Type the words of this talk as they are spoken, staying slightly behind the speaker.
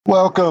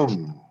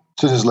Welcome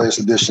to this latest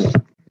edition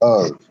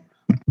of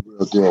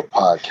Real Deal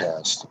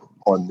Podcast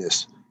on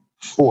this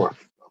 4th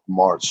of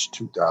March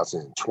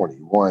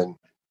 2021.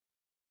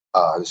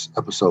 This is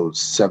episode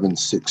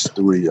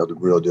 763 of the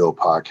Real Deal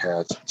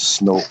Podcast,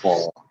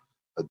 Snowfall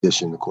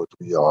edition. Of course,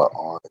 we are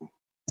on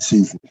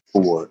season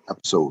 4,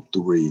 episode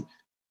 3,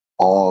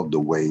 all the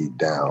way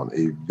down.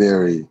 A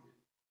very,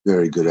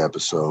 very good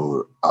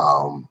episode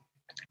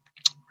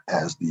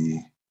as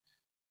the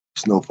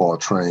Snowfall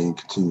train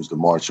continues to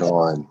march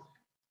on.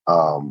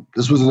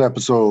 This was an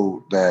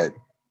episode that,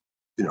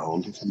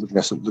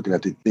 looking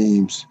at the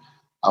themes,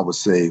 I would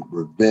say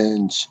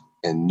revenge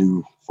and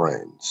new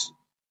friends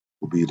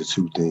will be the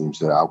two themes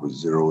that I would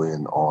zero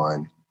in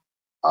on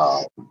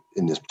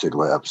in this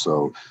particular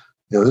episode.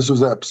 This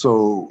was an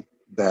episode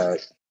that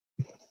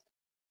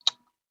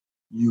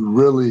you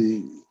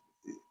really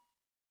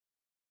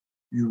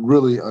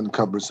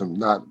uncovered some,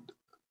 not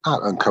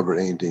uncovered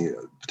anything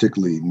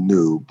particularly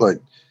new, but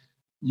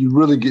you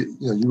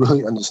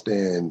really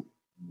understand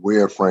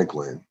where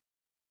Franklin,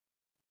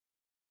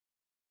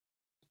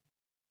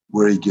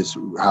 where he gets,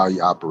 how he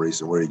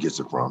operates, and where he gets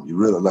it from. You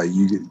really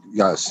you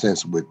got a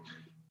sense with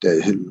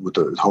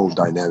the whole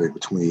dynamic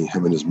between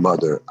him and his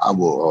mother. I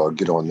will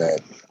get on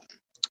that.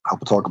 I will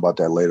talk about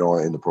that later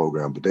on in the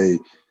program. But they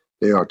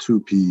are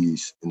two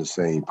peas in the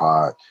same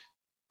pod.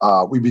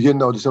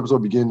 This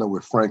episode begins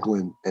with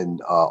Franklin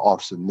and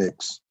Officer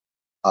Nix.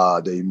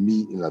 They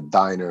meet in a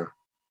diner.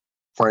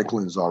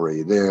 Franklin's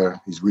already there.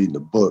 He's reading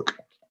a book,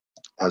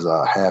 has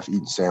a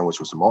half-eaten sandwich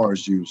with some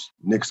orange juice.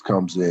 Nix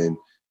comes in,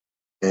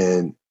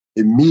 and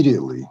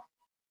immediately,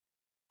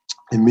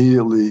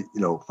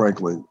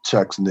 Franklin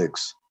checks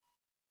Nix.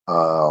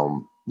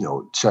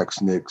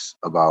 Checks Nix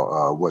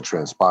about what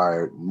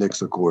transpired.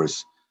 Nix, of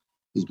course,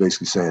 is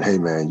basically saying, "Hey,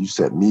 man, you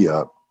set me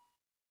up,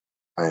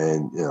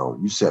 and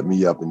you set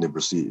me up, and then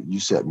proceed.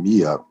 You set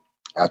me up."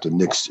 After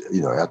Nix,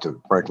 after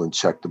Franklin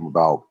checked him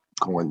about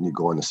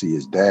going to see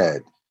his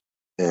dad.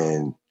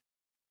 And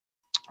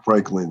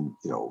Franklin,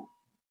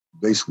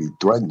 basically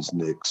threatens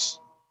Nix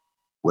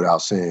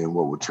without saying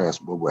what would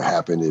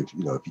happen if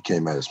he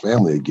came at his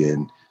family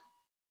again.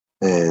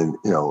 And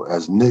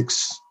as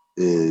Nix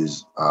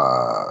is,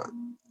 as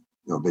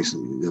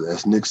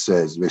Nix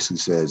says,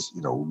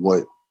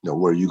 what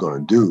are you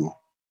going to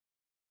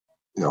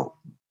do?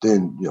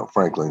 Then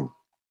Franklin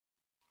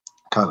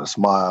kind of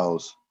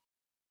smiles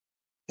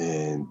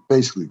and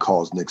basically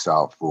calls Nix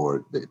out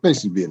for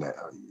basically being that,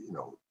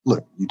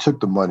 look, you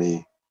took the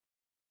money.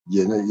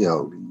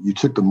 You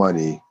took the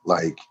money.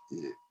 Like,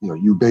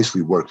 you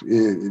basically worked.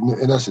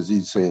 In essence,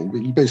 he's saying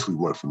you basically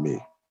worked for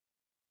me.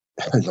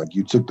 Like,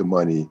 you took the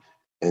money,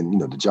 and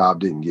the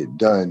job didn't get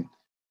done.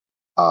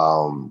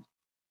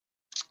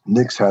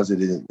 Nix has it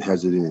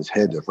in his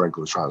head that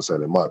Franklin was trying to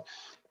set him up.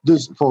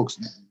 This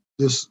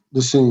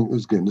scene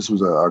is again. This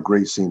was a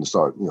great scene to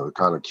start. To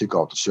kind of kick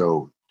off the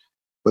show.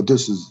 But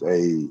this is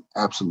a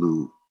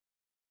absolute.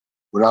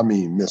 When I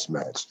mean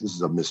mismatch, this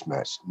is a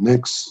mismatch.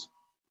 Nix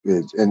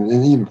is, and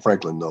even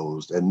Franklin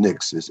knows that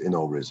Nix is in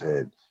over his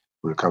head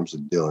when it comes to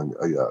dealing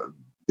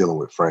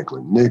with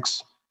Franklin.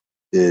 Nix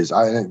is,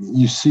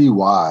 you see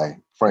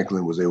why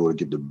Franklin was able to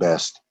get the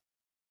best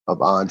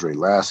of Andre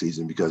last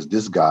season, because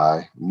this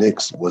guy,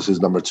 Nix, was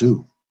his number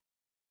 2.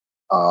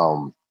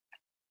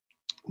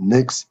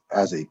 Nix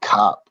as a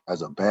cop,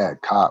 as a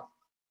bad cop,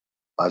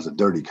 as a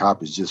dirty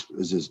cop, is just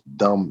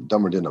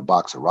dumber than a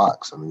box of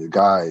rocks. I mean, the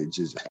guy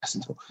just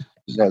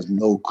has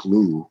no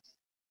clue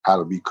how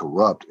to be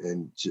corrupt,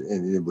 and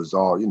it was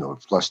all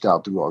flushed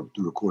out through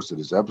the course of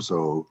this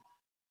episode.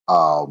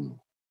 And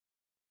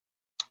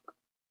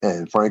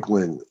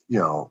Franklin,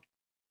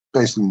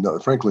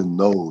 Franklin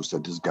knows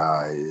that this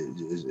guy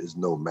is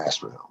no match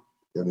for him.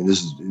 I mean,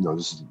 this is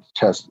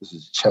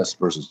chess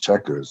versus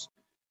checkers,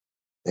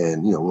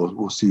 and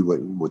we'll see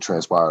what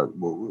transpired.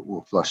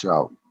 We'll flush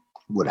out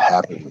what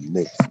happened with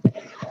Nix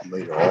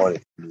later on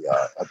in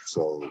the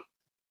episode.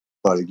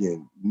 But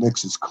again,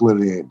 Nix is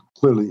clearly in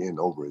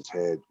over his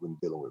head when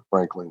dealing with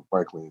Franklin.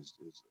 Franklin is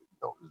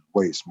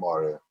way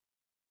smarter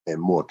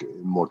and more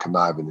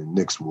conniving than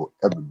Nix will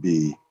ever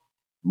be.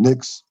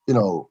 Nix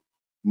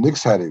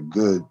had it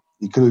good.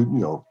 He could have,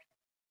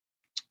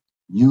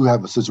 you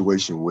have a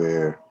situation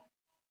where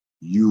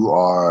you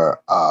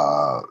are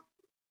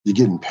you're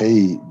getting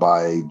paid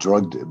by a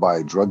drug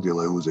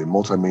dealer who's a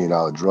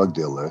multi-million-dollar drug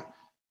dealer,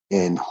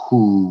 and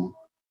who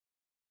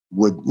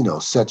would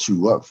set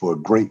you up for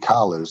great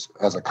collars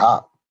as a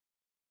cop.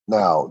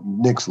 Now,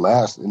 in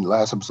the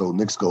last episode,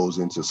 Nix goes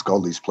into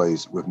Scully's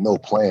place with no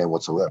plan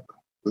whatsoever,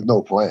 which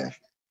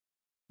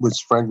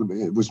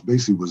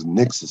basically was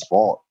Nix's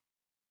fault,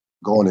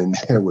 going in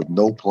there with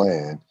no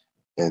plan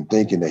and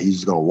thinking that he's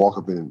just going to walk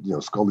up in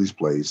Scully's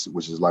place,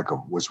 which was like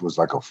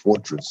a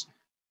fortress,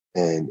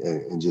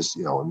 and just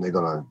and they're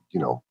gonna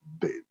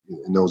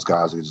and those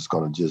guys are just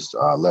gonna just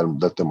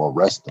let them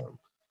arrest them.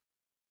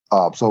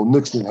 So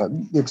Nix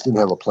didn't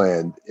have a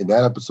plan in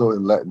that episode.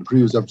 In the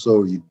previous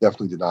episode, he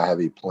definitely did not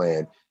have a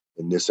plan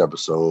in this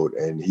episode,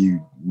 and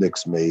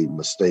Nix made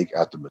mistake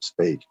after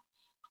mistake.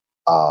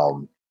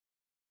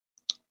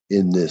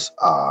 in this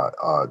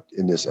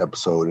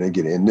episode. And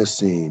again, in this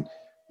scene,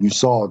 you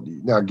saw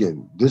now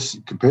again,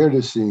 compare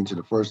this scene to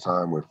the first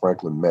time when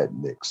Franklin met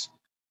Nix,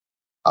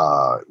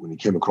 when he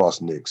came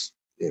across Nix,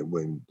 and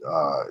when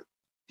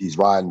he's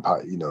riding,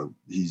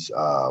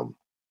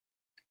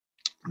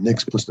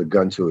 Nix puts the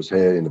gun to his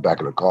head in the back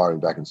of the car,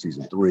 and back in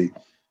season 3,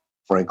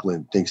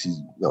 Franklin thinks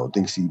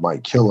he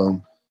might kill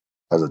him,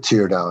 has a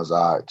tear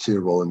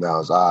rolling down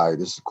his eye.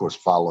 This is, of course,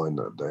 following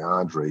the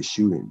Andre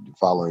shooting,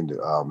 following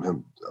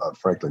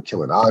Franklin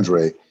killing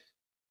Andre.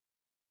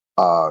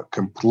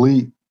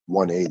 Complete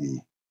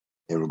 180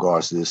 in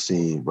regards to this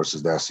scene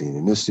versus that scene.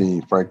 In this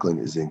scene, Franklin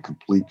is in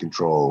complete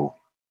control.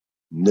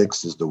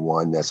 Nix is the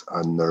one that's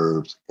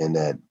unnerved and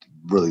that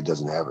really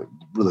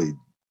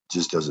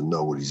just doesn't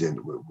know what he's in,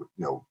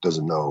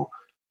 doesn't know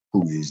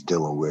who he's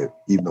dealing with,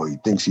 even though he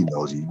thinks he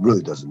knows. He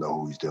really doesn't know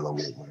who he's dealing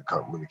with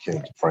when it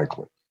came to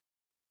Franklin.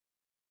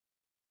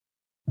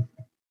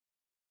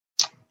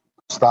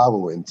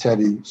 Gustavo and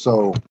Teddy.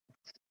 So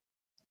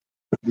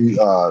we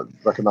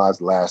recognized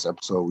the last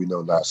episode. We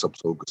know last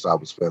episode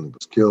Gustavo's family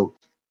was killed.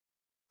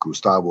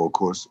 Gustavo, of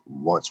course,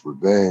 wants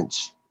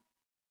revenge.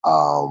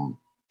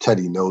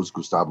 Teddy knows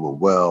Gustavo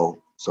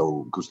well.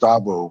 So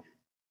Gustavo,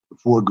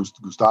 before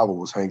Gustavo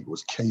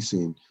was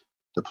casing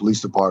the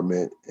police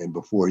department, and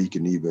before he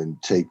can even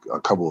take a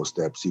couple of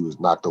steps, he was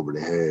knocked over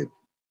the head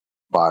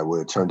by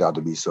what it turned out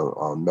to be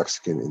some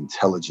Mexican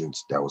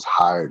intelligence that was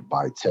hired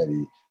by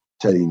Teddy.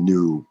 Teddy,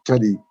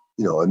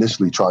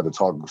 initially tried to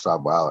talk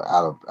Gustavo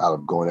out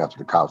of going after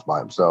the cops by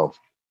himself,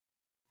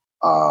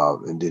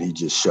 and then he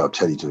just shoved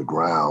Teddy to the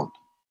ground,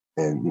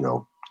 and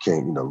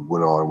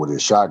went on with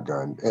his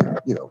shotgun. And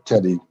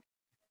Teddy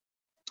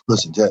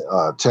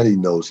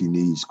knows he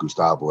needs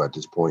Gustavo at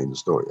this point in the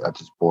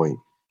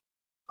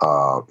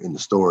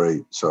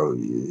story. So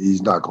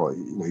he's not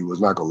going. He was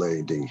not going to let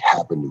anything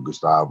happen to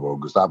Gustavo.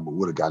 Gustavo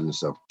would have gotten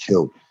himself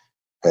killed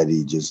had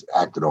he just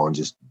acted on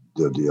just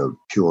the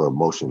pure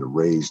emotion, the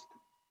rage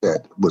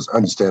that was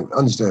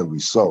understandably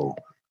so.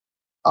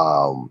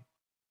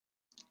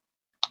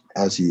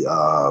 As he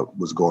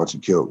was going to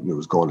kill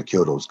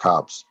those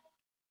cops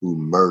who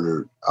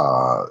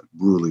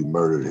brutally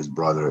murdered his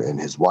brother and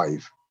his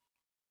wife.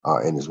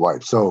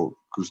 So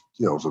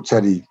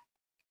Teddy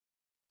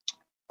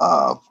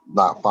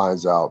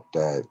finds out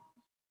that.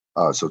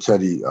 So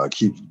Teddy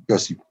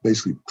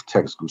basically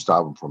protects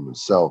Gustavo from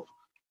himself.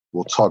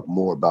 We'll talk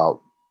more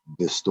about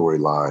this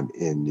storyline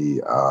in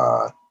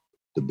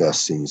the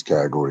best scenes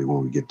category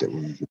when we get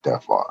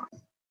that far.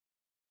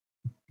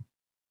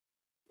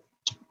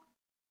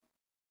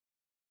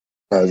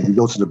 As we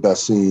go to the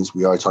best scenes,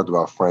 we already talked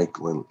about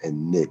Franklin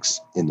and Nix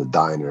in the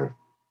diner.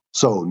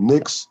 So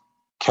Nix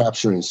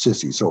capturing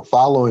Sissy. So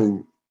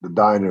following the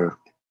diner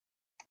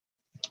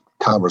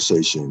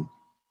conversation,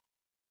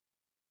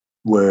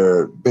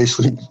 where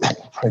basically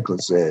Franklin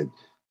said,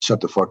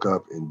 "Shut the fuck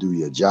up and do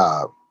your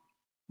job,"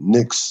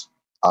 Nix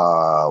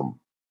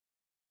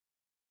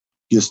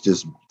gets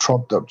this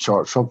trumped up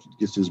charge. Trump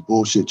gets this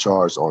bullshit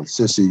charge on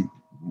Sissy,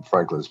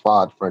 Franklin's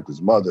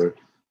mother,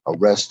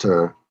 arrest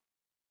her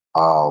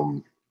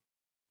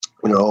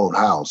in her own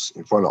house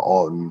in front of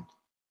Alton.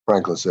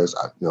 Franklin says,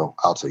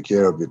 "I'll take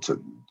care of it,"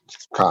 to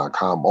kind of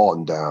calm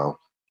Alton down.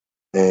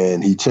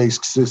 And he takes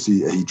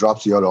Sissy, and he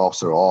drops the other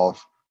officer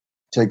off,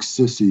 takes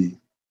Sissy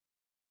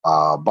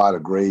by the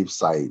grave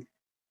site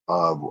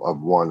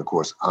of one, of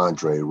course,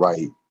 Andre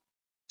Wright,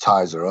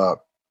 ties her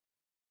up.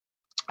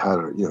 I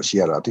don't think she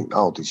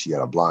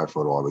had a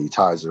blindfold on, but he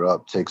ties her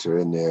up, takes her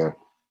in there,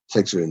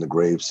 takes her in the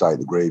grave site,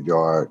 the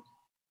graveyard,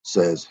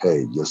 says,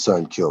 "Hey, your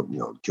son killed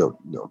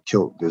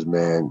this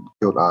man,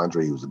 killed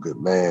Andre. He was a good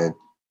man."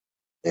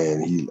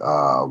 And he,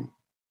 I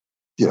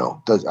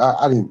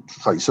didn't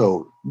like,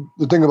 so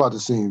the thing about the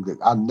scene,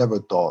 I never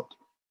thought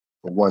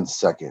for 1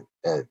 second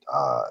that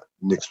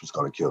Nix was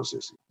going to kill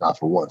Sissy, not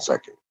for 1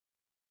 second.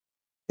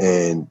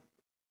 And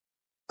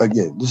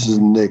again, this is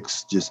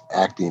Nix just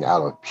acting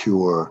out of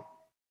pure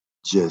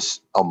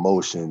just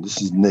emotion.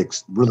 This is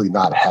Nix really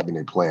not having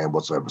a plan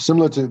whatsoever.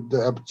 Similar to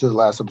the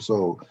last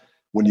episode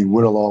when he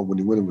went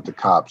in with the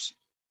cops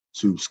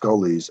to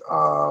Scully's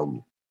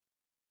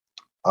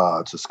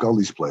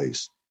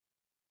place,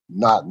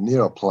 not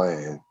near a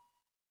plan.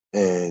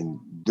 And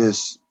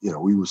this,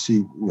 we will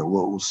see,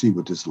 we'll see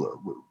what this, we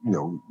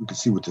can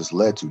see what this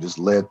led to. This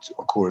led,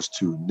 of course,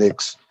 to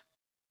Nix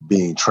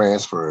being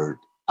transferred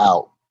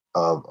out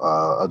of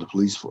the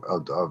police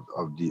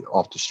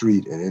off the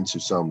street and into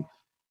some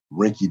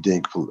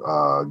rinky-dink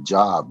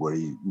job where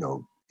he,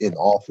 in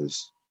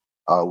office,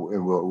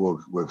 and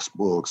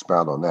we'll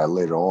expound on that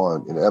later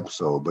on in the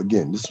episode. But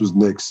again, this was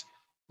Nix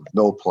with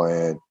no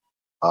plan.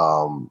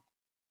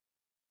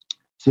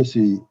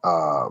 Sissy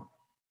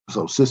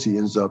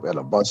ends up at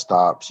a bus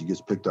stop. She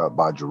gets picked up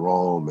by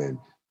Jerome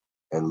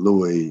and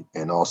Louis,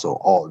 and also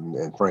Alton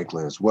and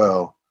Franklin as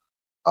well.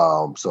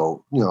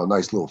 So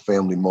nice little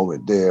family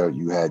moment there.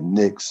 You had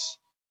Nix,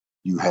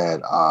 you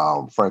had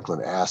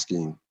Franklin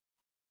asking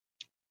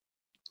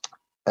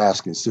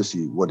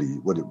Sissy what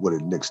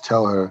did Nix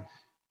tell her,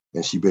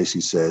 and she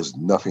basically says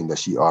nothing that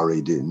she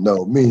already didn't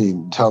know,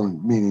 meaning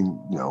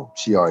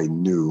she already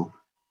knew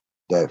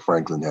that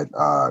Franklin had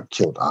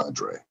killed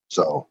Andre.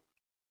 So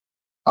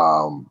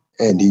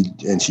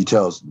and she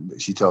tells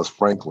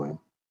Franklin,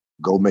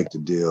 go make the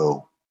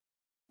deal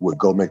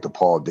go make the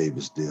Paul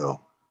Davis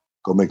deal.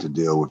 Go make the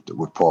deal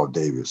with Paul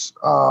Davis,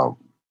 the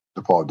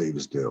Paul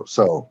Davis deal.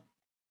 So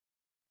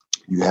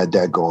you had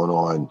that going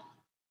on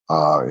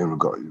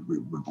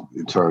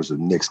in terms of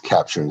Nick's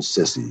capturing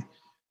Sissy.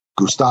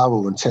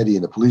 Gustavo and Teddy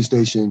in the police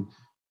station.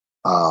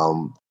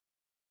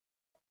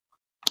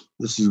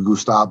 This is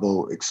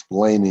Gustavo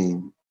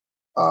explaining.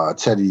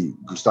 Teddy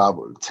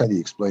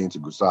explained to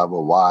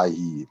Gustavo why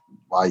he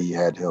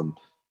had him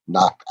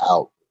knocked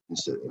out,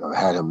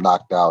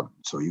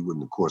 so he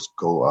wouldn't, of course,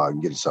 go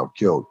and get himself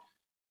killed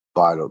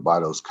by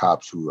those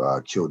cops who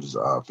killed his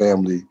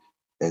family.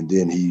 And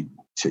then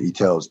Teddy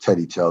tells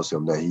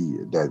him that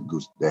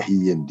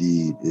he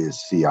indeed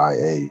is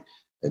CIA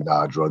and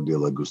not a drug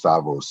dealer.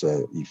 Gustavo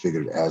said he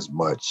figured as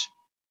much,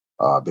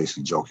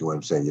 basically joking with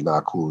him, saying you're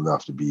not cool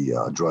enough to be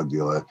a drug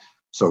dealer.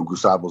 So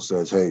Gustavo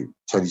says,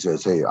 Teddy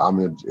says, if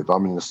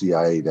I'm in the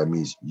CIA, that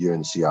means you're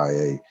in the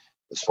CIA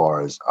as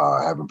far as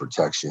having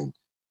protection.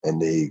 And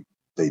they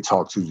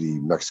talk to the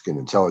Mexican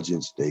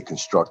intelligence. They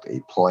construct a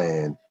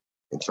plan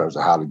in terms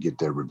of how to get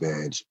their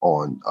revenge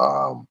on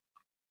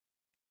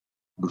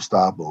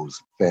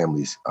Gustavo's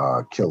family's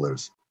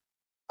killers.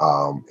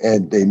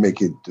 And they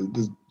make it,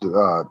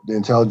 the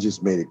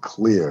intelligence made it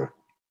clear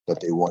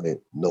that they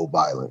wanted no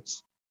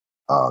violence,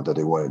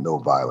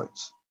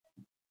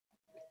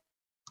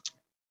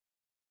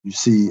 You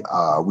see,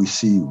 we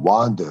see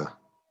Wanda.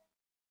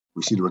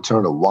 We see the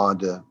return of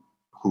Wanda,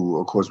 who,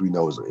 of course, we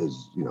know is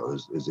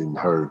in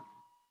her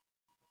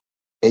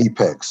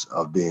apex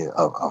of being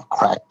of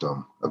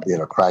crackdom, of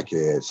being a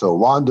crackhead. So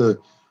Wanda.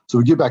 So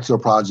we get back to the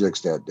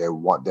projects that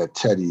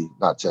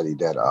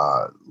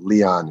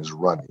Leon is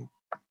running.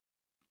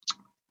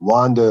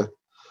 Wanda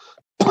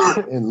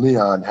and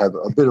Leon have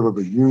a bit of a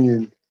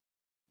reunion.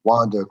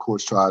 Wanda, of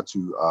course, tried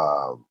to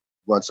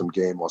run some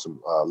game on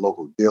some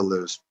local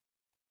dealers,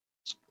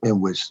 in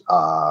which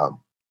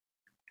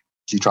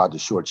she tried to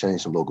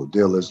shortchange some local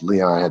dealers.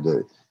 Leon had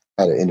to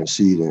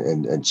intercede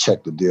and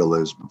check the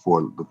dealers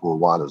before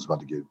Wanda was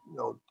about to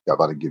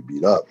get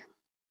beat up.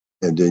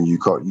 And then you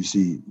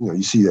see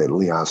that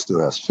Leon still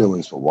has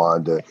feelings for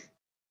Wanda,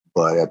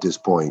 but at this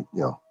point,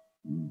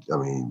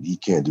 he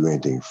can't do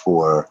anything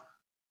for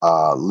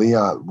her.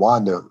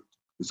 Wanda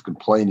is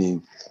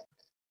complaining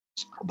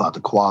about the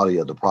quality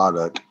of the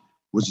product,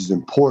 which is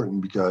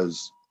important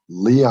because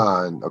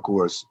Leon, of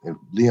course, and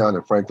Leon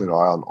and Franklin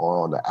are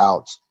on the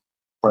outs.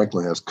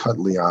 Franklin has cut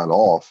Leon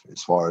off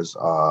as far as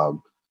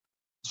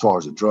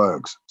the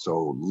drugs.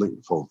 So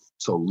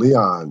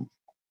Leon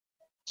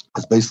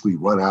has basically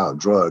run out of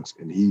drugs,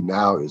 and he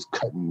now is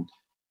trying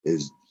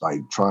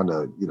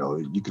to,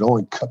 you can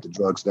only cut the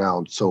drugs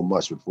down so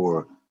much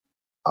before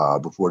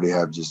they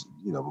have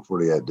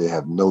they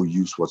have no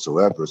use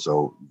whatsoever.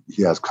 So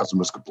he has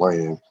customers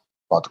complaining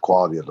about the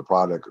quality of the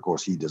product. Of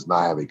course, he does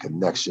not have a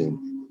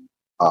connection.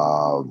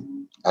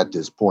 At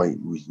this point,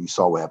 we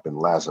saw what happened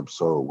last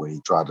episode when he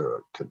tried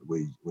to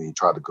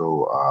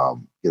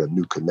go get a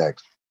new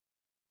connect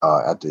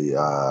at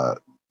the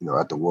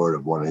word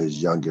of one of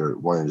his younger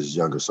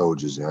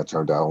soldiers, and that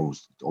turned out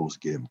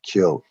almost get him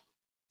killed.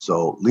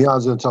 So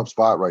Leon's in a tough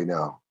spot right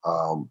now.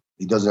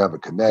 He doesn't have a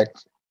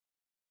connect,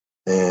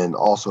 and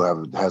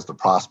also has the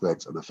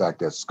prospects of the fact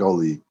that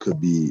Scully could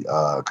be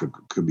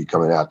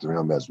coming after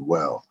him as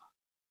well.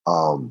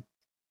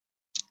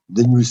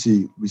 Then we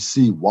see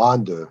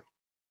Wanda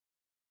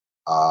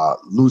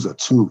lose a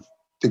tooth,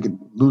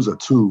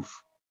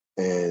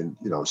 and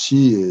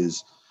she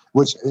is.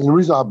 And the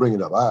reason I bring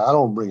it up, I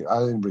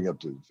didn't bring it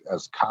up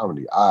as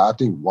comedy. I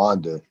think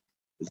Wanda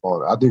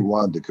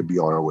could be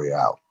on her way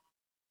out.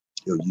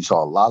 You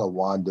saw a lot of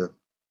Wanda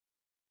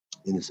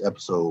in this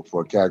episode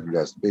for a character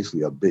that's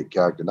basically a big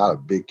character, not a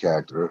big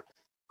character.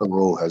 Her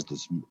role has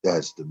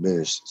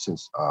diminished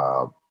since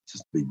the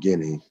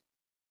beginning,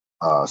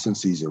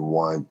 since season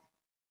 1.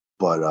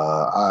 But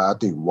I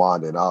think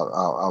Wanda, and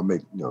I'll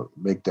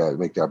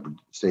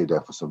say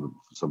that for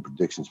some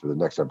predictions for the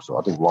next episode.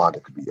 I think Wanda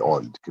could be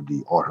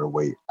on her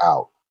way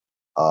out.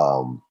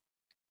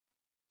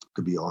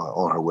 Could be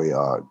on her way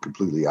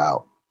completely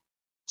out.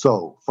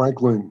 So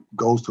Franklin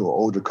goes to an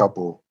older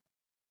couple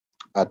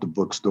at the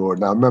bookstore.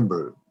 Now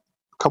remember,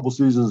 a couple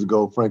seasons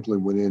ago,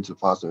 Franklin went in to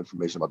find some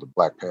information about the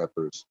Black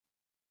Panthers.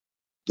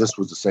 This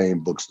was the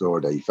same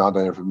bookstore that he found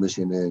that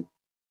information in.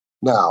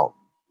 Now,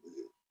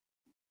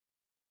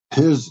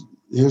 here's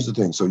the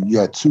thing. So you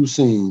had two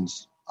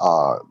scenes.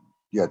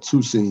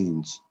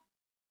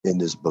 In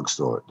this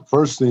bookstore. The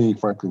first scene,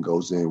 Franklin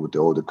goes in with the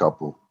older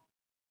couple.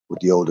 With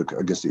the older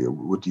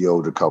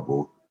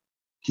couple,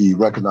 he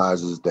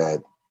recognizes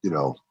that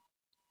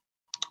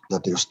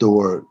that their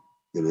store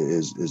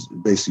is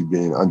basically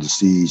being under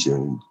siege,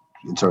 and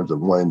in terms of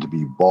wanting to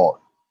be bought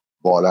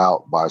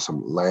out by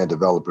some land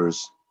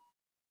developers.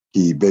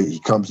 He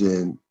comes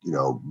in,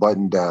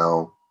 buttoned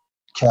down,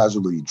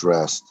 casually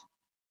dressed,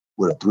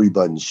 with a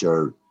 3-button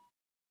shirt.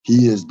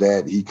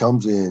 He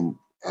comes in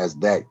as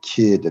that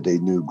kid that they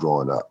knew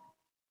growing up.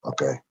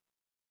 Okay.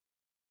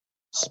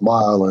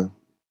 Smiling,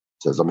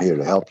 says, I'm here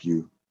to help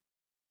you.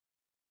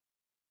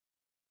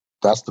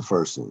 That's the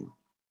first scene.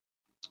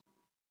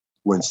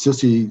 When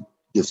Sissy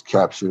gets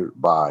captured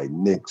by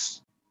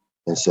Nix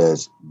and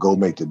says, go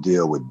make the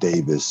deal with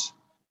Davis.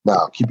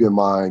 Now, keep in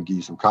mind, give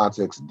you some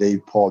context,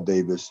 Paul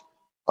Davis,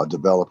 a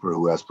developer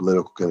who has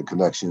political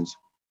connections,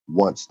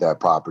 wants that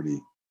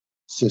property.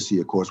 Sissy,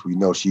 of course, we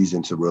know she's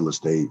into real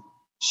estate.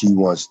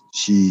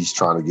 She's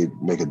trying to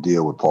make a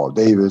deal with Paul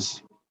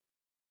Davis.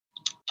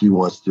 She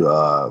wants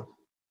to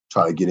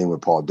try to get in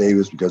with Paul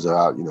Davis because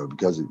of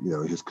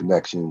his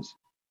connections.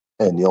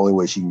 And the only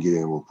way she can get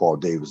in with Paul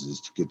Davis is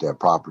to get that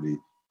property.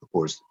 Of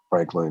course,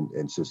 Franklin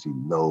and Sissy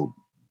know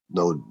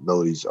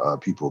these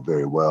people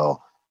very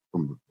well.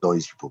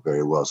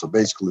 So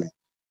basically,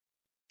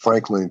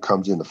 Franklin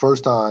comes in the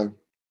first time.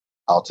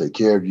 I'll take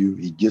care of you.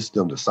 He gets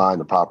them to sign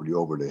the property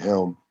over to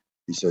him.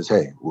 He says,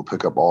 hey, we'll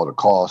pick up all the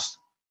costs.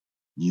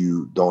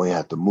 You don't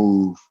have to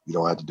move. You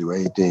don't have to do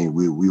anything.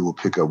 We will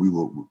pick up. We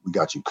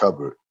got you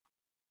covered.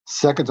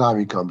 Second time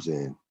he comes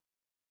in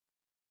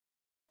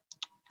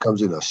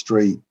a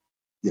straight,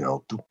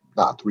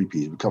 not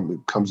 3-piece.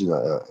 Comes in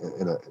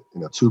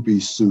a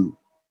 2-piece suit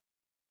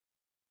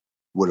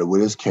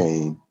with his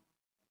cane,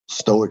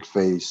 stoic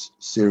face,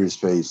 serious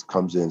face.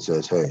 Comes in and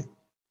says, "Hey,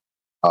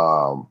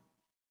 I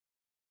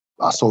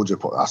sold your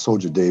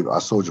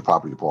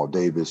property to Paul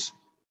Davis.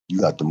 You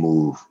got to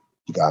move.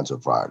 You got until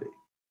Friday."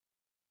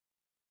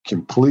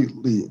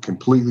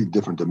 Completely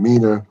different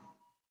demeanor.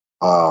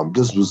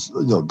 This was,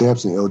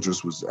 Damson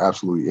Idris was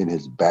absolutely in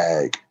his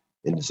bag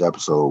in this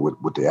episode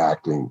with the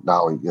acting,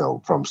 not only,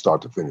 from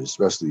start to finish,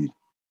 especially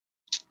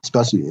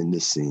in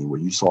this scene where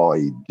you saw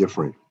a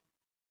different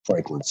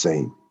Franklin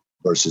Saint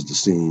versus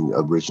the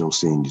original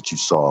scene that you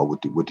saw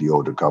with the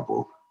older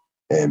couple.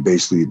 And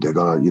basically they're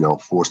gonna,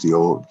 force the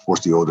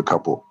older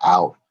couple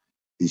out.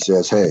 He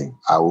says, hey,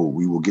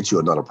 we will get you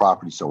another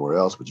property somewhere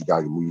else, but you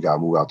gotta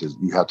move out this,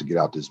 you have to get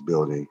out this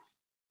building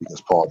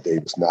because Paul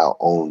Davis now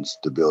owns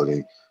the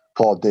building.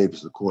 Paul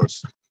Davis, of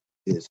course,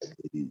 is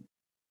a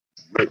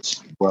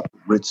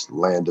rich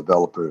land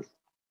developer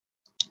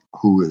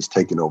who is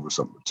taking over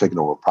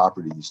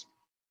properties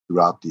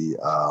throughout the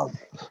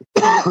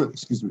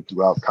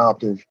throughout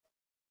Compton,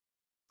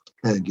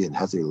 and again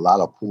has a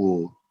lot of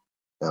pull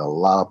and a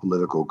lot of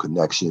political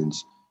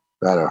connections.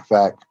 Matter of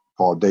fact,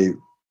 Paul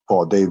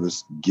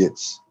Davis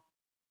gets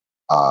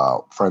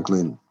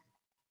Franklin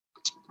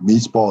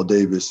meets Paul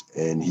Davis,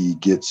 and he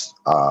gets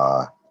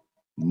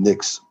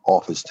Nix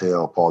off his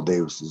tail. Paul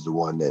Davis is the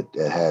one that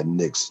had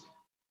Nix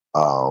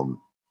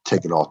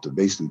taken off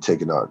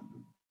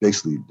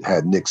basically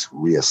had Nix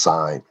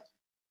reassigned.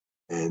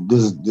 And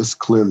this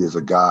clearly is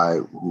a guy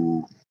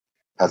who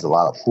has a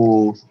lot of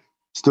pull.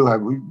 Still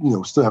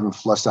haven't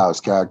fleshed out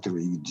his character.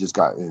 He just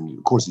got, and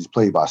of course he's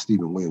played by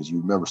Stephen Williams. You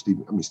remember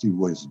Stephen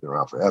Williams has been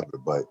around forever,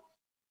 but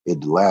the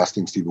last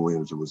thing Stephen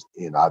Williams was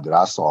in that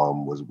I saw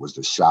him was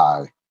The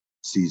Chi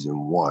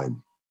season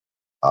 1.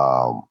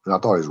 And I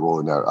thought his role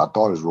in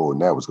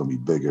that was going to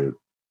be bigger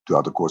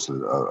throughout the course of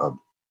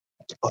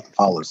the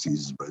following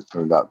seasons, but it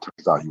turns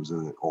out he was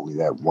in only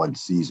that one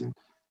season.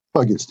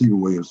 But again, Stephen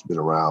Williams has been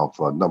around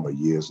for a number of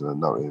years,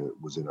 and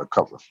was in a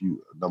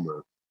number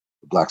of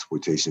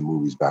blaxploitation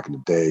movies back in the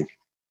day.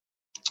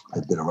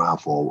 Has been around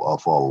for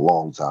a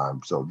long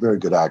time. So very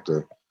good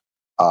actor.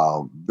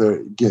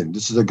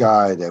 This is a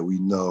guy that we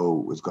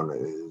know is gonna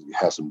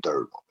have some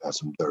dirt.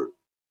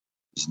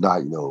 It's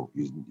not,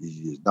 he's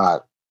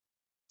not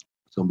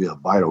going to be a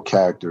vital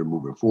character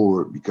moving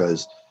forward,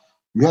 because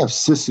you have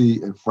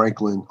Sissy and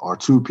Franklin are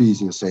 2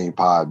 peas in the same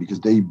pod, because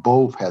they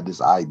both had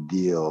this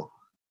ideal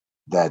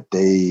that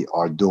they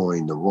are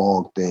doing the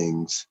wrong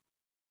things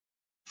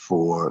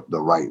for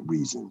the right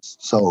reasons.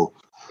 So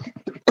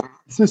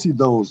Sissy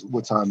knows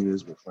what time it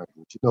is with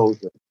Franklin. She knows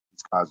that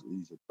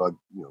he's a drug,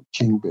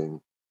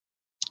 kingpin,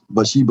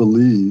 but she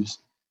believes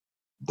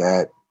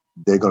that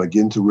they're going to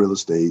get into real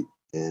estate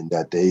and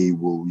that they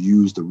will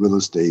use the real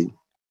estate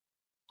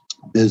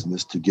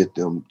business to get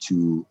them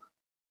to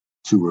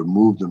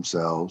remove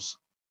themselves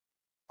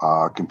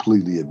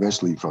completely,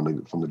 eventually, from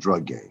the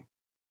drug game.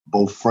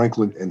 Both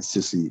Franklin and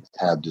Sissy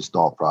have this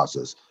thought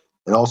process.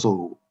 And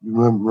also,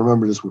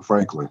 remember this with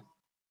Franklin.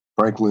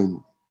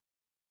 Franklin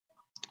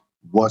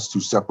wants to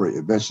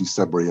eventually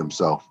separate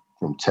himself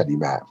from Teddy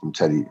Mack.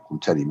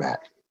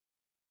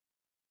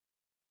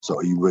 So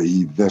he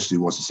eventually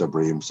wants to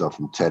separate himself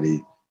from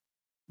Teddy.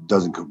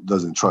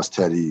 Doesn't trust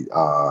Teddy.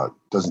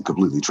 Doesn't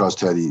completely trust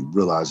Teddy.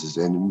 Realizes,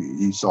 and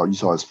you saw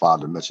his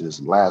father mention this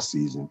in last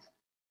season,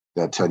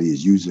 that Teddy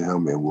is using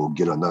him and will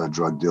get another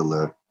drug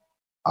dealer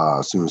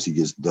as soon as he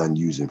gets done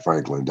using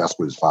Franklin. That's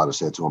what his father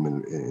said to him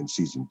in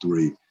season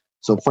 3.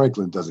 So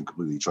Franklin doesn't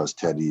completely trust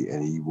Teddy,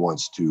 and he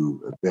wants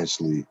to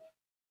eventually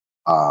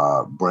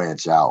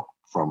branch out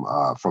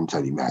from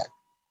Teddy Mack.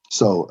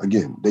 So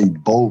again, they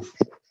both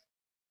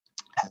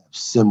have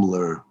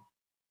similar.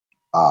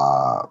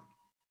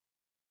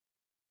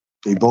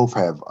 They both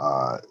have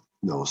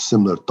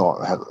similar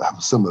thought, have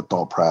a similar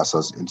thought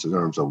process in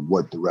terms of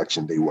what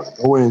direction they want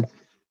to go in.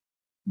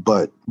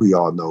 But we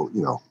all know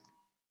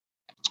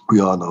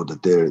that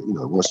they're,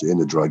 once you're in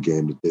the drug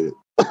game,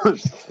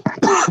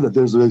 that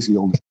there's basically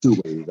only two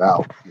ways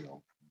out,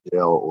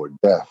 jail or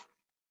death.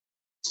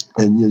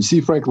 And you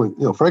see Franklin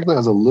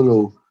has a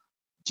little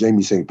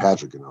Jamie St.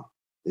 Patrick in him.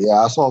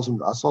 Yeah, I saw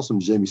some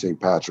Jamie St.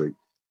 Patrick.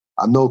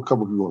 I know a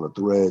couple people on the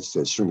thread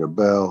said Stringer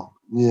Bell.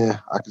 Yeah,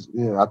 I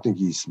think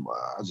he's smart.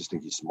 I just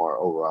think he's smart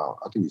overall.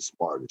 I think he's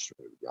smarter than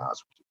Stringer, to be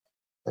honest with you.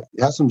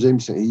 He has some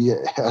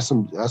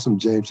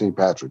James St.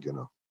 Patrick in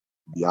him,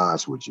 to be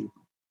honest with you.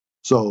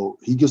 So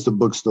he gets the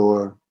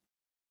bookstore.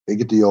 They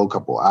get the old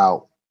couple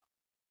out.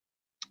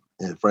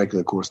 And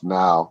Franklin, of course,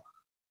 now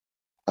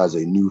has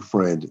a new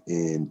friend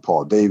in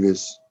Paul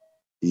Davis.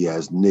 He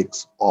has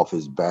Nicks off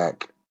his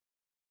back.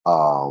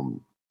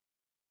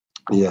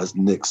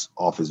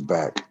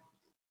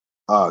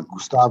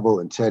 Gustavo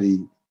and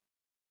Teddy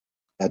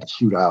at the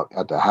shootout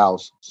at the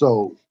house.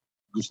 So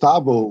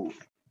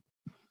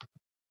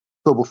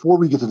before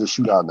we get to the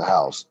shootout in the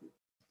house,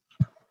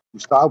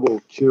 Gustavo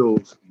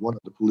kills one of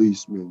the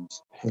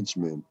policeman's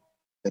henchmen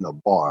in a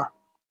bar.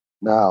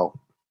 Now,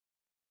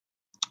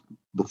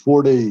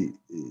 before they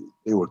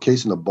were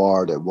casing a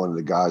bar that one of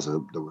the guys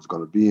that was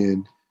going to be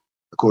in,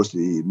 of course,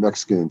 the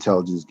Mexican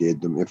intelligence gave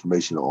them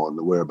information on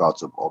the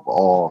whereabouts of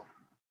all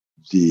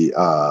the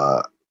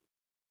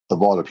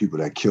people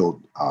that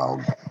killed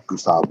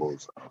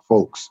Gustavo's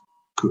folks,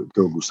 killed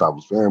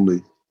Gustavo's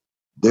family.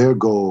 Their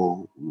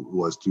goal,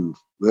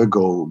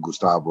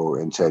 Gustavo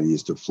and Teddy,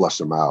 is to flush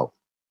them out,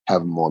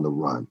 have them on the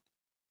run.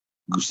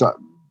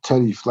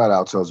 Teddy flat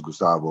out tells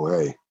Gustavo,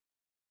 hey,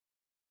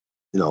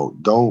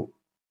 don't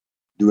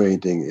do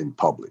anything in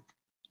public.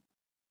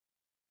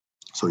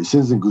 So he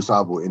sends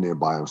Gustavo in there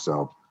by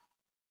himself.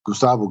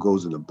 Gustavo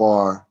goes in the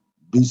bar,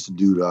 beats the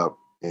dude up,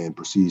 and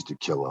proceeds to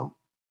kill him.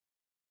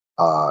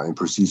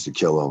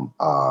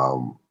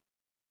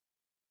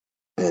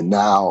 And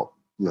now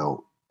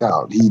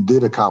he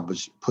did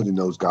accomplish putting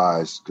those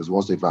guys, because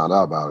once they found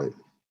out about it,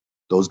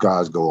 those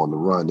guys go on the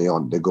run. They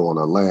go on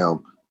a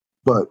lam.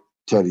 But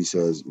Teddy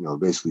says,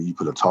 basically, you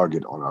put a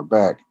target on our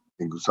back.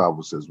 And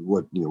Gustavo says,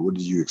 what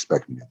did you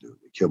expect me to do?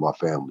 They kill my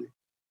family.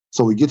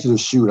 So we get to the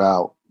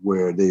shootout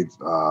where they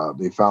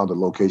found the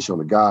location on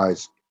the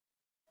guys.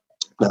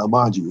 Now,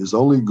 mind you, it's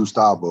only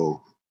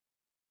Gustavo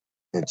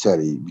and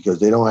Teddy, because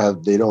they don't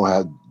have the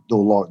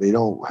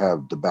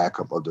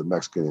backup of the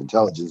Mexican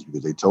intelligence,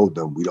 because they told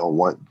them, we don't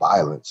want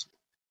violence.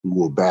 We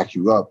will back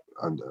you up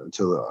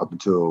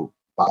until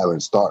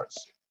violence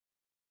starts.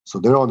 So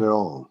they're on their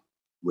own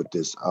with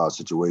this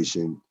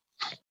situation.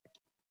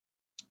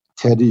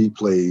 Teddy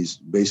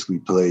plays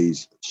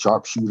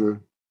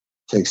sharpshooter,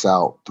 takes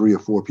out 3 or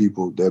 4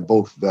 people. They're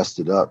both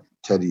vested up,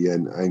 Teddy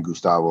and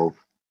Gustavo.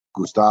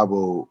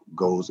 Gustavo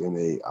goes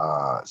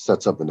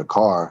sets up in the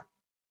car,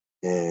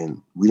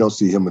 and we don't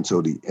see him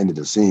until the end of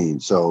the scene.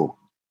 So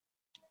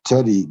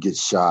Teddy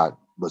gets shot,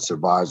 but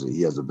survives it.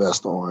 He has a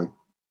vest on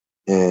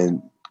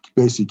and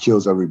basically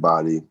kills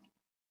everybody.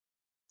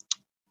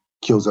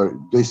 Kills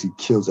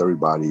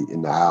everybody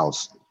in the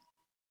house,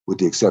 with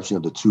the exception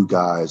of the 2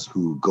 guys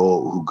who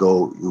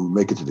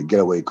make it to the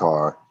getaway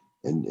car,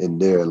 and in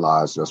their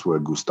lives, that's where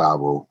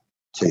Gustavo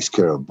takes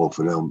care of both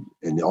of them.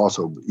 And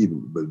also,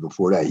 but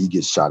before that, he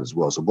gets shot as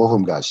well. So both of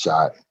them got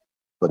shot,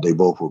 but they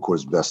both were, of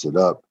course, vested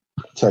up.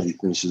 Teddy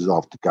finishes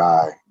off the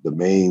guy, the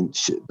main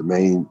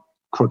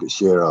crooked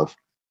sheriff,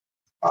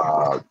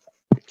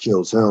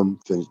 kills him,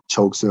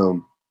 chokes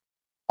him,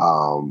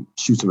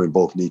 shoots him in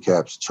both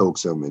kneecaps,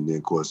 chokes him, and then,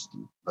 of course,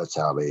 that's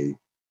how they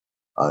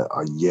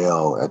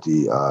yell at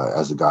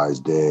as the guy is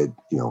dead,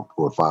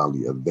 for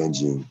finally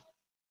avenging.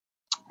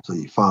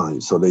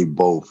 So they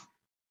both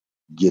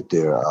get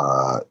their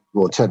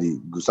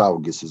Gustavo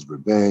gets his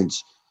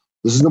revenge.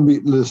 This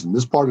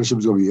partnership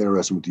is gonna be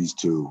interesting with these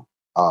two.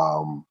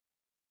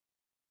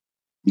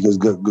 Because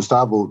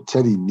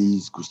Teddy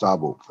needs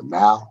Gustavo for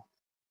now,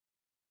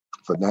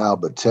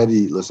 but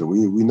Teddy, listen,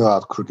 we know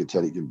how crooked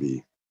Teddy can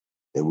be.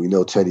 And we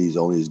know Teddy's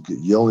only as good.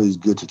 You're only as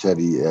good to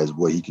Teddy as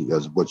what you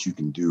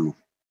can do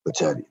for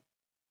Teddy.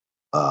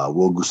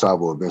 Will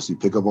Gustavo eventually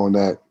pick up on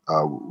that?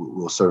 We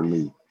will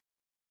certainly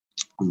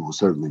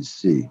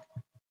see.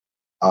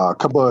 A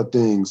couple of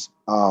things.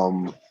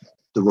 The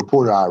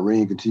reporter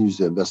Irene continues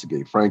to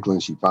investigate Franklin.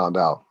 She found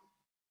out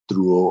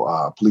through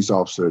a police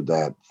officer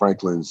that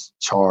Franklin's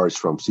charge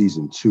from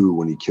season 2,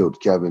 when he killed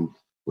Kevin,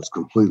 was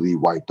completely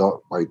wiped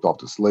off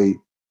the slate.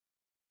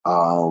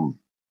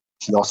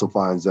 She also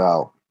finds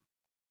out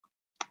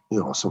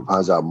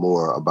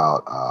more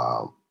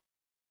about.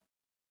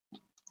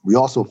 We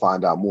also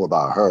find out more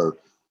about her.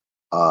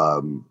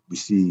 We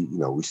see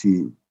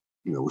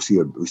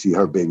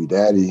her baby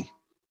daddy,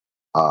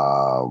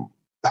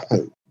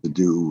 the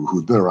dude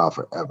who's been around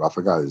forever. I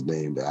forgot his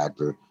name, the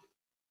actor.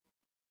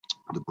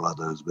 The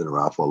brother has been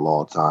around for a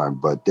long time,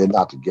 but they're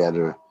not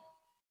together.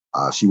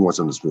 She wants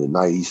him to spend the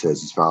night. He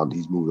says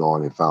he's moved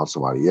on and found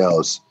somebody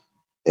else.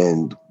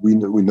 And we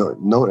know,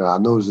 and I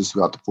noticed this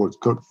throughout the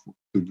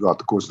throughout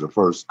the course of the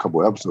first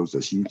couple of episodes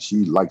that she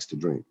likes to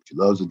drink. She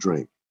loves to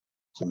drink.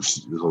 So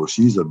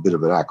she's a bit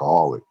of an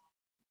alcoholic.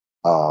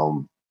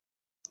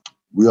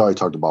 We already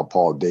talked about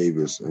Paul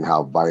Davis and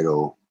how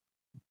vital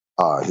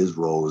his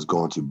role is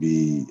going to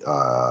be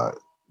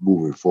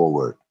moving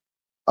forward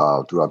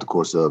throughout the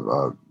course of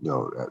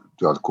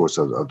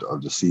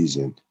the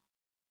season.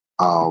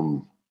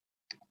 A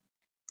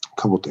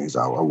couple of things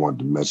I wanted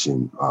to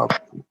mention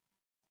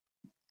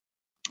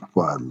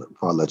before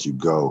I let you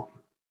go.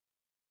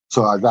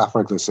 So I got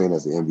Franklin saying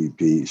as the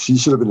MVP. She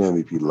should have been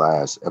the MVP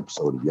last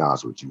episode, to be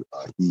honest with you.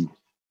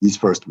 These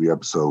first 3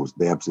 episodes,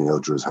 Dancing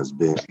Eldridge has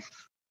been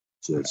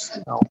just,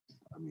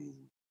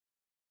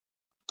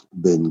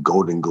 been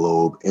Golden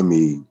Globe,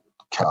 Emmy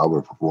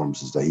caliber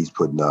performances that he's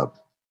putting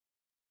up.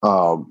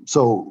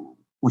 So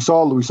we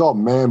saw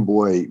Man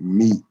Boy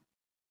meet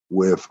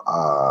with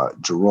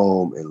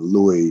Jerome and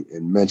Louis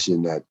and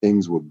mention that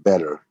things were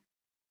better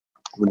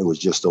when it was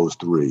just those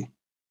 3.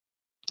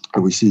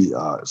 And we see,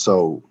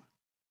 so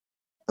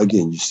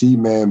again, you see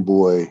Man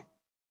Boy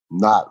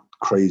not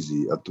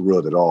crazy or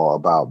thrilled at all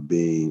about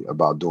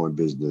doing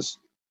business,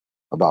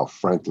 about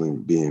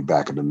Franklin being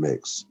back in the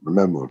mix.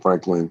 Remember when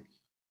Franklin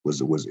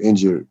was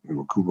injured and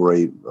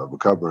recovering,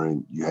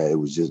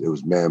 it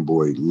was Man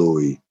Boy,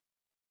 Louis,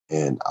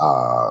 and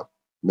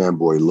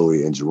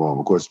Jerome.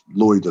 Of course,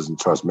 Louis doesn't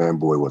trust Man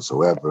Boy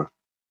whatsoever.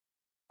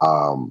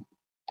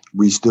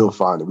 We still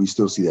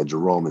see that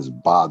Jerome is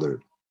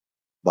bothered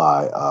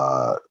by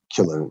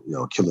killing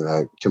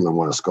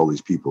one of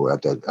Scully's people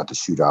at the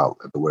shootout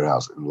at the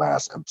warehouse in the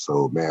last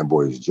episode. Man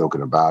Boy is joking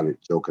around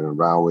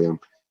with him.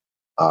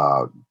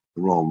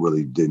 Jerome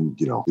really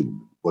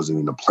wasn't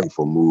in a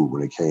playful mood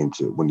when it came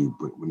to when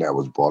that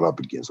was brought up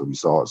again. So we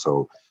saw it.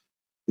 So,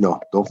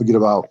 don't forget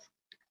about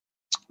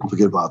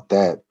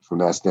that from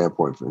that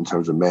standpoint in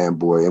terms of Man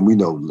Boy. And we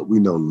know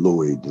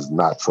Louis does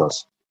not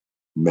trust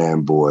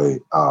Man Boy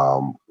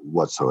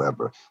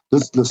whatsoever.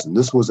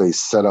 This was a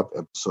setup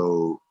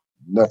episode.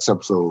 Next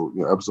episode,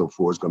 episode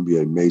 4 is going to be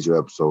a major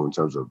episode in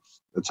terms of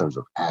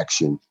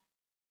action.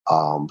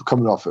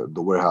 Coming off of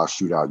the warehouse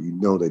shootout,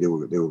 that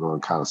they were going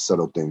to kind of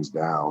settle things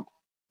down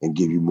and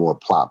give you more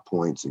plot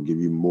points and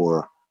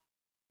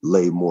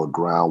lay more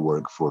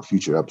groundwork for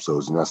future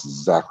episodes, and that's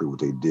exactly what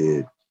they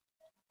did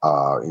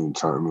in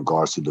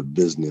regards to the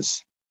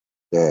business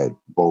that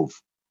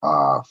both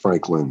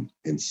Franklin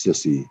and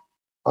Sissy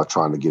are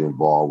trying to get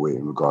involved with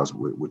in regards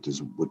with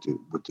this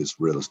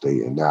real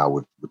estate, and now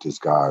with this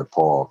guy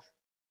Paul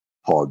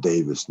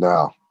Davis.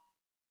 Now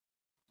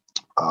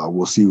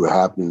we'll see what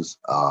happens.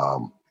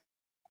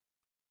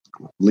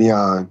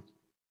 Leon,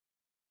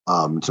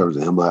 in terms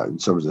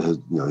of his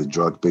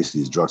drug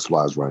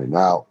supply is running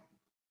out.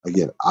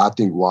 Again, I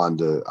think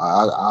Wanda.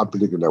 I'm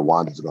predicting that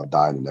Wanda's going to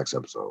die in the next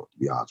episode. To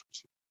be honest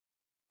with you,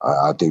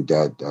 I think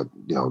that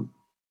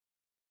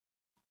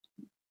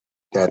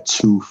her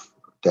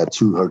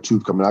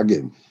tooth coming out.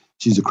 Again,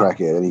 she's a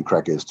crackhead. Any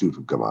crackhead's tooth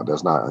would come out.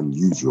 That's not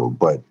unusual.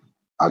 But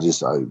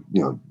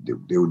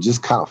they were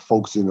just kind of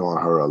focusing on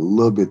her a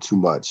little bit too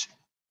much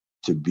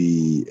to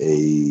be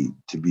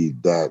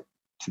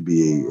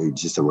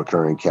just a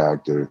recurring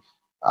character.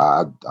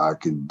 I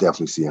can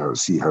definitely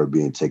see her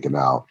being taken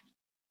out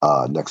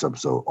next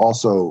episode.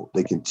 Also,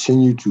 they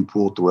continue to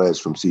pull threads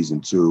from season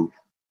 2.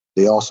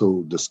 They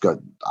also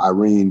discussed,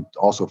 Irene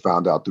also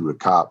found out through the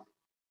cop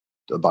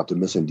about the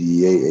missing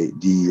DEA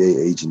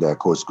agent that, of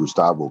course,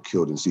 Gustavo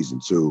killed in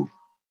season 2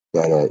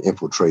 that had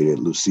infiltrated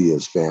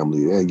Lucia's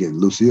family. And again,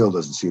 Lucille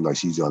doesn't seem like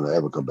she's going to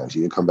ever come back. She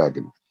didn't come back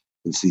in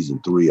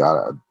season 3.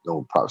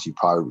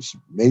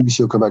 Maybe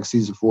she'll come back in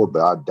season 4,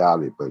 but I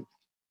doubt it. But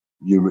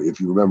if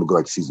you remember, go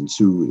back to season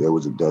 2, there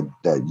was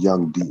that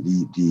young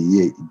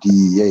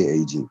DEA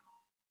agent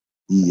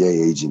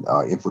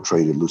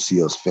infiltrated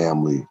Lucille's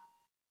family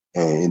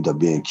and ended up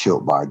being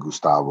killed by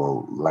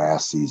Gustavo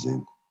last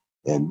season.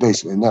 And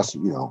basically, and that's,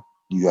 you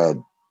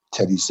had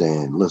Teddy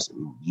saying,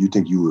 "Listen, you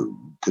think you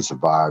could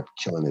survive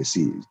killing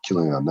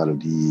another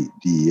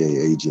DEA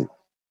agent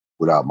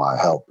without my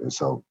help?" And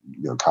so,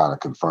 kind of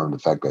confirmed the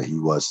fact that he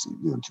was,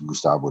 to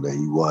Gustavo, that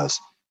he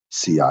was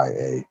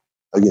CIA.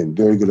 Again,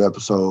 very good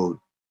episode.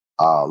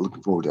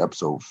 Looking forward to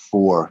episode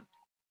 4.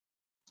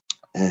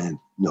 And,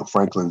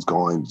 Franklin's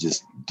going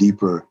just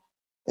deeper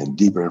and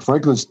deeper. And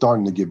Franklin is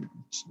starting to get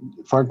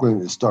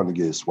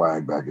his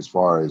swag back as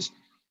far as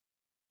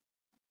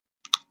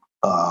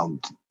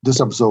this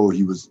episode.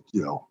 He was,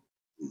 for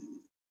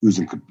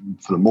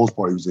the most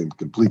part, he was in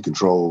complete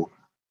control.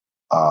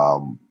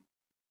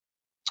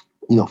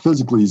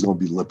 Physically, he's going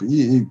to be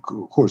limping.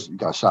 Of course, he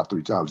got shot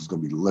 3 times. He's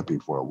going to be limping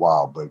for a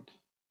while. But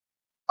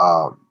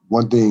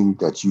one thing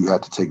that you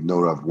have to take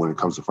note of when it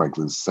comes to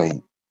Franklin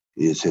Saint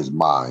is his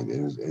mind.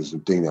 And it's the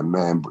thing that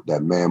Man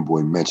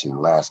Boy mentioned in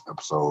the last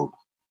episode.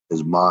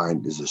 His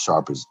mind is as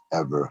sharp as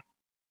ever.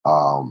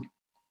 And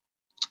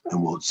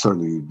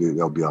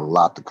there'll be a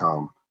lot to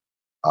come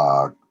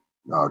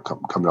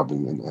coming up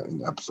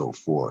in episode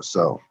 4.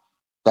 So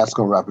that's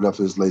going to wrap it up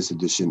for this latest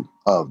edition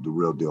of the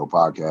Real Deal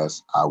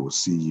Podcast. I will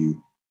see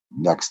you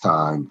next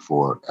time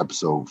for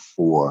episode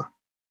 4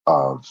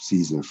 of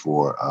season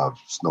 4 of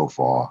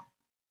Snowfall.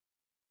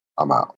 I'm out.